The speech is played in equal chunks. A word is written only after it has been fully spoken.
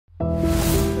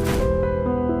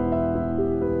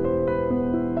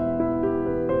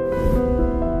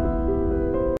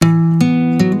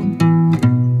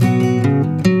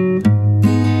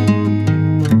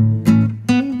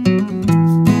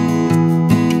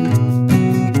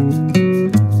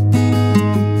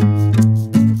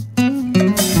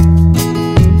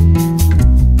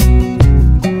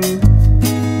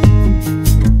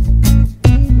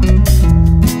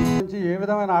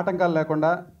ఆటంకాలు లేకుండా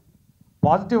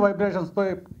పాజిటివ్ వైబ్రేషన్స్తో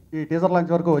ఈ టీజర్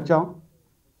లాంచ్ వరకు వచ్చాం.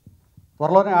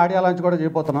 త్వరలోనే ఆడియో లాంచ్ కూడా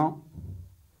చేయబోతున్నాం.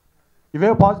 ఇవే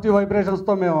పాజిటివ్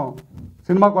వైబ్రేషన్స్తో మేము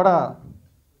సినిమా కూడా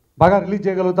బాగా రిలీజ్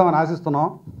చేయగలుగుతామని ఆశిస్తున్నాం.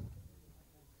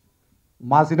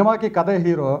 మా సినిమాకి కథే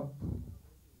హీరో.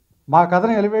 మా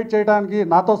కథని ఎలివేట్ చేయడానికి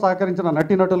నాతో సహకరించిన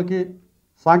నటీనటులకి,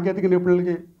 సాంకేతిక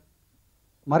నిపుణులకి,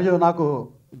 మరియు నాకు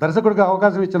దర్శకుడిగా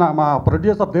అవకాశం ఇచ్చిన మా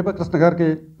ప్రొడ్యూసర్ దీపకృష్ణ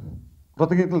గారికి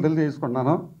కృతజ్ఞతలు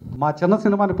తెలియజేసుకుంటున్నాను. మా చిన్న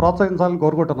సినిమాని ప్రోత్సహించాలని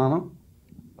కోరుకుంటున్నాను.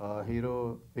 హీరో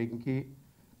వెంకీ,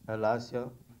 లాస్య,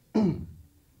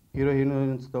 హీరో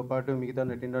హీరోయిన్స్తో పాటు మిగతా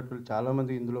నటీనటులు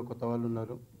చాలామంది ఇందులో కొత్త వాళ్ళు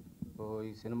ఉన్నారు. సో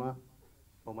ఈ సినిమా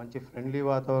మంచి ఫ్రెండ్లీ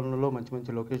వాతావరణంలో మంచి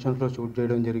మంచి లొకేషన్స్లో షూట్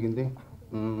చేయడం జరిగింది.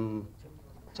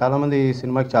 చాలామంది ఈ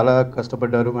సినిమాకి చాలా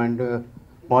కష్టపడ్డారు. అండ్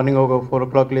మార్నింగ్ ఒక 4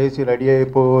 o'clock లేచి రెడీ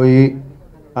అయిపోయి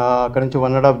అక్కడ నుంచి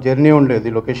 1.5 జర్నీ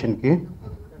ఉండేది లొకేషన్కి.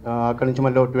 అక్కడి నుంచి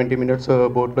మళ్ళీ 20 minutes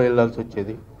బోట్లో వెళ్ళాల్సి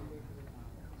వచ్చేది.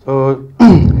 సో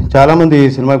చాలామంది ఈ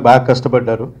సినిమాకి బాగా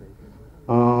కష్టపడ్డారు.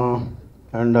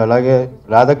 అండ్ అలాగే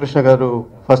రాధాకృష్ణ గారు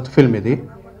ఫస్ట్ ఫిల్మ్ ఇది.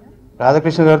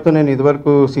 రాధాకృష్ణ గారితో నేను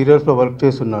ఇదివరకు సీరియల్స్లో వర్క్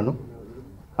చేస్తున్నాను,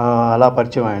 అలా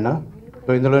పరిచయం ఆయన.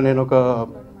 సో ఇందులో నేను ఒక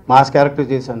మాస్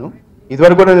క్యారెక్టర్ చేశాను.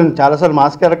 ఇదివరకు కూడా నేను చాలాసార్లు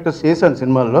మాస్ క్యారెక్టర్స్ చేశాను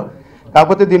సినిమాల్లో.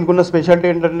 కాకపోతే దీనికి ఉన్న స్పెషాలిటీ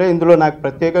ఏంటంటే ఇందులో నాకు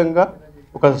ప్రత్యేకంగా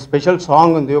ఒక స్పెషల్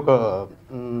సాంగ్ ఉంది, ఒక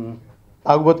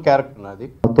తాగుబోతు క్యారెక్టర్ నాది.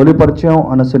 తొలి పరిచయం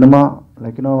అన్న cinema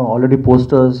already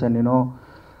posters and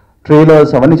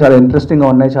trailers అవన్నీ చాలా ఇంట్రెస్టింగ్గా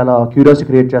ఉన్నాయి, చాలా క్యూరియాసిటీ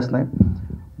క్రియేట్ చేస్తున్నాయి.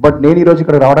 బట్ నేను ఈరోజు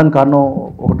ఇక్కడ రావడానికి కారణం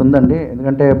ఒకటి ఉందండి.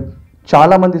 ఎందుకంటే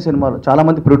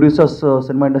చాలామంది ప్రొడ్యూసర్స్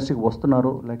సినిమా ఇండస్ట్రీకి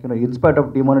వస్తున్నారు. ఇన్స్పైట్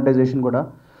ఆఫ్ డిమానిటైజేషన్ కూడా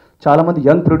చాలామంది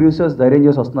యంగ్ ప్రొడ్యూసర్స్ ధైర్యం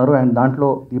చేసి వస్తున్నారు. అండ్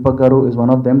దాంట్లో దీపక్ గారు is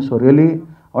one of them. So really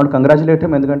I want congratulate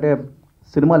him. ఎందుకంటే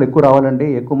సినిమాలు ఎక్కువ రావాలండి,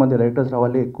 ఎక్కువ మంది రైటర్స్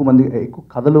రావాలి, ఎక్కువ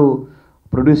కథలు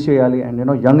ప్రొడ్యూస్ చేయాలి.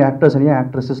 And young actors and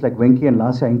actresses like Venky and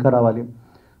Lasya ఇంకా రావాలి.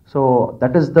 So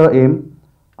that is the aim.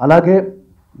 అలాగే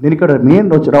నేను ఇక్కడ మెయిన్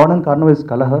రావడానికి కారణం ఇస్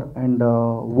కలహర్. అండ్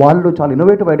వాళ్ళు చాలా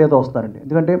ఇన్నోవేటివ్ ఐడియాతో వస్తారండి.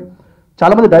 ఎందుకంటే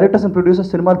చాలామంది డైరెక్టర్స్ అండ్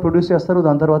ప్రొడ్యూసర్స్ సినిమాలు ప్రొడ్యూస్ చేస్తారు.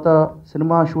 దాని తర్వాత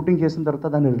సినిమా షూటింగ్ చేసిన తర్వాత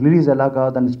దాన్ని రిలీజ్ ఎలాగా,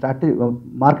 దాని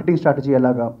మార్కెటింగ్ స్ట్రాటజీ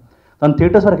ఎలాగా, దాని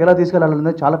థియేటర్స్ వరకు ఎలా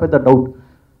తీసుకెళ్ళాలనేది చాలా పెద్ద డౌట్.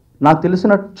 నాకు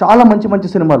తెలిసిన చాలా మంచి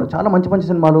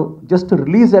సినిమాలు జస్ట్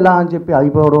రిలీజ్ ఎలా అని చెప్పి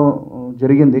అయిపోవడం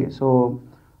జరిగింది. సో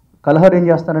కలహర్ ఏం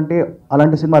చేస్తానంటే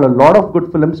అలాంటి సినిమాలు లాట్ ఆఫ్ గుడ్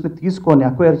ఫిల్మ్స్ని తీసుకొని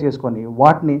అక్వైర్ చేసుకొని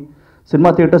వాటిని సినిమా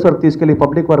థియేటర్స్ వరకు తీసుకెళ్ళి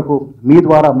పబ్లిక్ వరకు మీ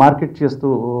ద్వారా మార్కెట్ చేస్తూ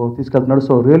తీసుకెళ్తున్నాడు.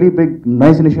 So really big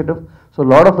nice initiative. So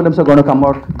lot of films are gonna come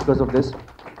out because of this.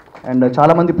 And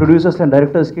చాలామంది producers and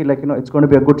డైరెక్టర్స్కి it's gonna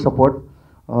be a good support.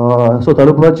 So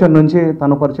తొలి పరిచయం నుంచి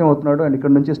తను పరిచయం అవుతున్నాడు. అండ్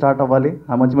ఇక్కడ నుంచి స్టార్ట్ అవ్వాలి.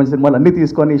 ఆ మంచి సినిమాలు అన్నీ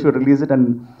తీసుకొని should release it and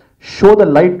show the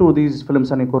light to these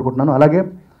films అని కోరుకుంటున్నాను. అలాగే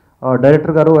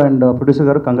డైరెక్టర్ గారు అండ్ ప్రొడ్యూసర్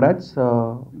గారు కంగ్రాట్స్.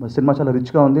 సినిమా చాలా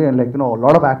రిచ్గా ఉంది. And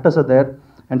lot of actors are there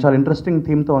and చాలా ఇంట్రెస్టింగ్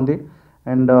థీమ్తో ఉంది.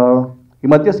 అండ్ ఈ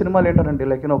మధ్య సినిమాలు ఏంటంటే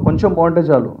కొంచెం బాగుంటే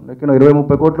చాలు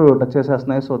 20-30 కోట్లు touch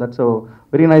చేసేస్తున్నాయి. So that's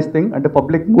very nice thing. అంటే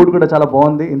పబ్లిక్ మూడ్ కూడా చాలా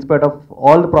బాగుంది. In spite of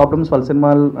all the problems వాళ్ళ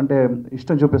సినిమాలు అంటే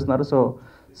ఇష్టం చూపిస్తున్నారు. సో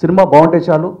సినిమా బాగుంటే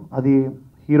చాలు, అది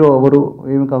హీరో ఎవరు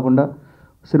ఏమి కాకుండా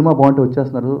సినిమా బాగుంటే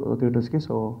వచ్చేస్తున్నారు థియేటర్స్కి.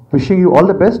 So wishing you all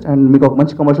the best and మీకు ఒక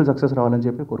మంచి కమర్షియల్ సక్సెస్ రావాలని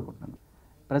చెప్పి కోరుకుంటున్నాను.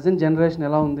 ప్రజెంట్ జనరేషన్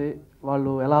ఎలా ఉంది,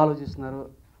 వాళ్ళు ఎలా ఆలోచిస్తున్నారు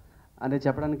అనేది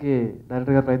చెప్పడానికి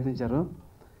డైరెక్టర్ గారు ప్రయత్నించారు.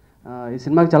 ఈ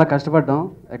సినిమాకి చాలా కష్టపడ్డాం.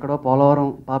 ఎక్కడో పోలవరం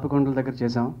పాపికొండల దగ్గర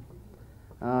చేసాం.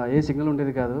 ఏ సిగ్నల్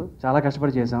ఉండేది కాదు, చాలా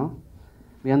కష్టపడి చేసాం.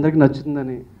 మీ అందరికీ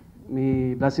నచ్చుతుందని మీ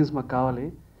బ్లెస్సింగ్స్ మాకు కావాలి.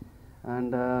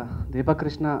 అండ్ దీపక్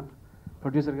కృష్ణ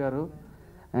ప్రొడ్యూసర్ గారు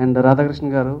అండ్ రాధాకృష్ణ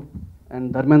గారు అండ్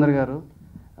ధర్మేంద్ర గారు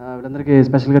వీళ్ళందరికీ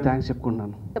స్పెషల్గా థ్యాంక్స్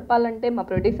చెప్పుకుంటున్నాను. చెప్పాలంటే మా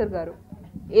ప్రొడ్యూసర్ గారు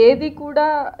ఏది కూడా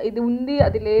ఇది ఉంది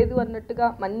అది లేదు అన్నట్టుగా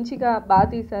మంచిగా బాగా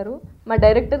తీశారు. మా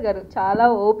డైరెక్టర్ గారు చాలా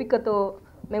ఓపికతో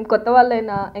మేము కొత్త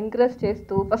వాళ్ళైనా ఎంకరేజ్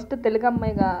చేస్తూ, ఫస్ట్ తెలుగు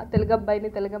అబ్బాయిని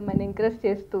ఎంకరేజ్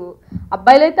చేస్తూ,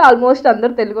 అబ్బాయిలు అయితే ఆల్మోస్ట్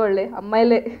అందరూ తెలుగు వాళ్ళే,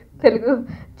 అమ్మాయిలే తెలుగు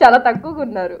చాలా తక్కువగా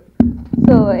ఉన్నారు.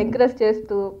 సో ఎంకరేజ్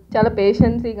చేస్తూ చాలా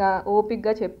పేషెన్సీగా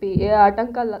ఓపిక్గా చెప్పి ఏ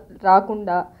ఆటంకాలు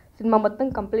రాకుండా సినిమా మొత్తం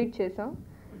కంప్లీట్ చేసాం.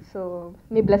 సో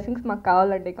మీ బ్లెస్సింగ్స్ మాకు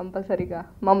కావాలండి, కంపల్సరీగా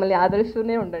మమ్మల్ని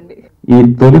ఆదరిస్తూనే ఉండండి. ఈ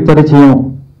తొలి పరిచయం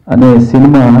అనే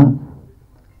సినిమా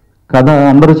కథ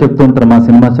అందరూ చెప్తుంటారు మా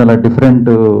సినిమా చాలా డిఫరెంట్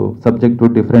సబ్జెక్టు,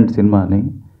 డిఫరెంట్ సినిమా అని.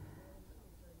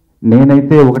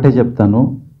 నేనైతే ఒకటే చెప్తాను,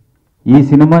 ఈ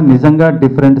సినిమా నిజంగా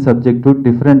డిఫరెంట్ సబ్జెక్టు,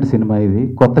 డిఫరెంట్ సినిమా. ఇది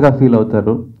కొత్తగా ఫీల్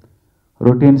అవుతారు.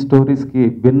 రొటీన్ స్టోరీస్కి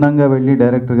భిన్నంగా వెళ్ళి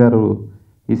డైరెక్టర్ గారు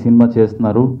ఈ సినిమా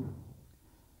చేస్తున్నారు.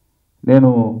 నేను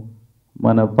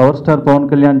మన power star Pawan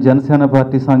Kalyan Janasena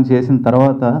party song చేసిన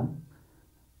తర్వాత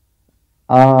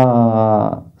ఆ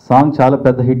సాంగ్ చాలా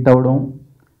పెద్ద హిట్ అవ్వడం,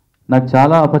 నాకు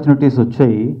చాలా ఆపర్చునిటీస్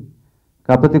వచ్చాయి.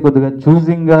 కాకపోతే కొద్దిగా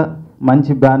చూజింగ్గా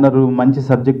మంచి బ్యానరు, మంచి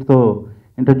సబ్జెక్ట్తో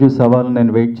ఇంట్రడ్యూస్ అవ్వాలని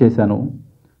నేను వెయిట్ చేశాను.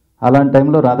 అలాంటి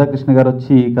టైంలో రాధాకృష్ణ గారు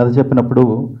వచ్చి కథ చెప్పినప్పుడు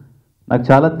నాకు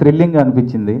చాలా థ్రిల్లింగ్గా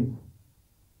అనిపించింది.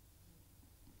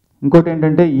 ఇంకోటి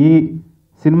ఏంటంటే ఈ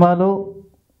సినిమాలో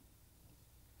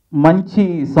మంచి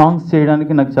సాంగ్స్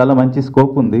చేయడానికి నాకు చాలా మంచి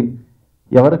స్కోప్ ఉంది.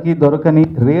 ఎవరికి దొరకని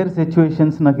రేర్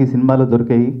సిచ్యువేషన్స్ నాకు ఈ సినిమాలో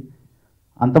దొరికాయి.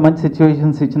 అంత మంచి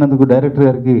సిచ్యువేషన్స్ ఇచ్చినందుకు డైరెక్టర్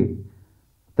గారికి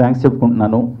థ్యాంక్స్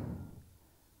చెప్పుకుంటున్నాను.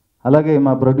 అలాగే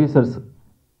మా ప్రొడ్యూసర్స్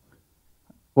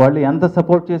వాళ్ళు ఎంత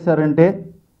సపోర్ట్ చేశారంటే,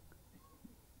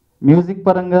 మ్యూజిక్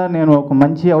పరంగా నేను ఒక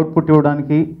మంచి అవుట్పుట్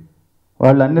ఇవ్వడానికి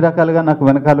వాళ్ళు అన్ని రకాలుగా నాకు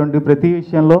వెనకాలండి, ప్రతి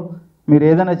విషయంలో మీరు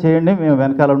ఏదైనా చేయండి మేము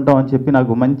వెనకాల ఉంటాం అని చెప్పి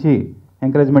నాకు మంచి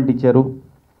ఎంకరేజ్మెంట్ ఇచ్చారు.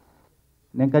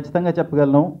 నేను ఖచ్చితంగా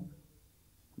చెప్పగలను,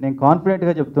 నేను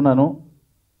కాన్ఫిడెంట్గా చెప్తున్నాను,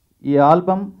 ఈ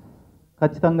ఆల్బమ్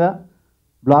ఖచ్చితంగా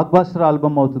బ్లాక్ బాస్టర్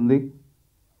ఆల్బమ్ అవుతుంది.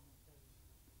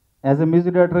 యాజ్ ఎ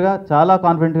మ్యూజిక్ డైరెక్టర్గా చాలా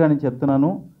కాన్ఫిడెంట్గా నేను చెప్తున్నాను.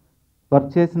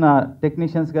 వర్క్ చేసిన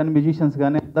టెక్నీషియన్స్ కానీ మ్యూజిషియన్స్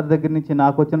కానీ అందరి దగ్గర నుంచి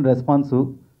నాకు వచ్చిన రెస్పాన్సు,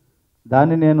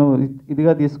 దాన్ని నేను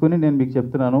ఇదిగా తీసుకుని నేను మీకు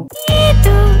చెప్తున్నాను.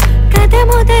 కథ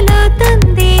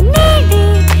మొదలవుతుంది.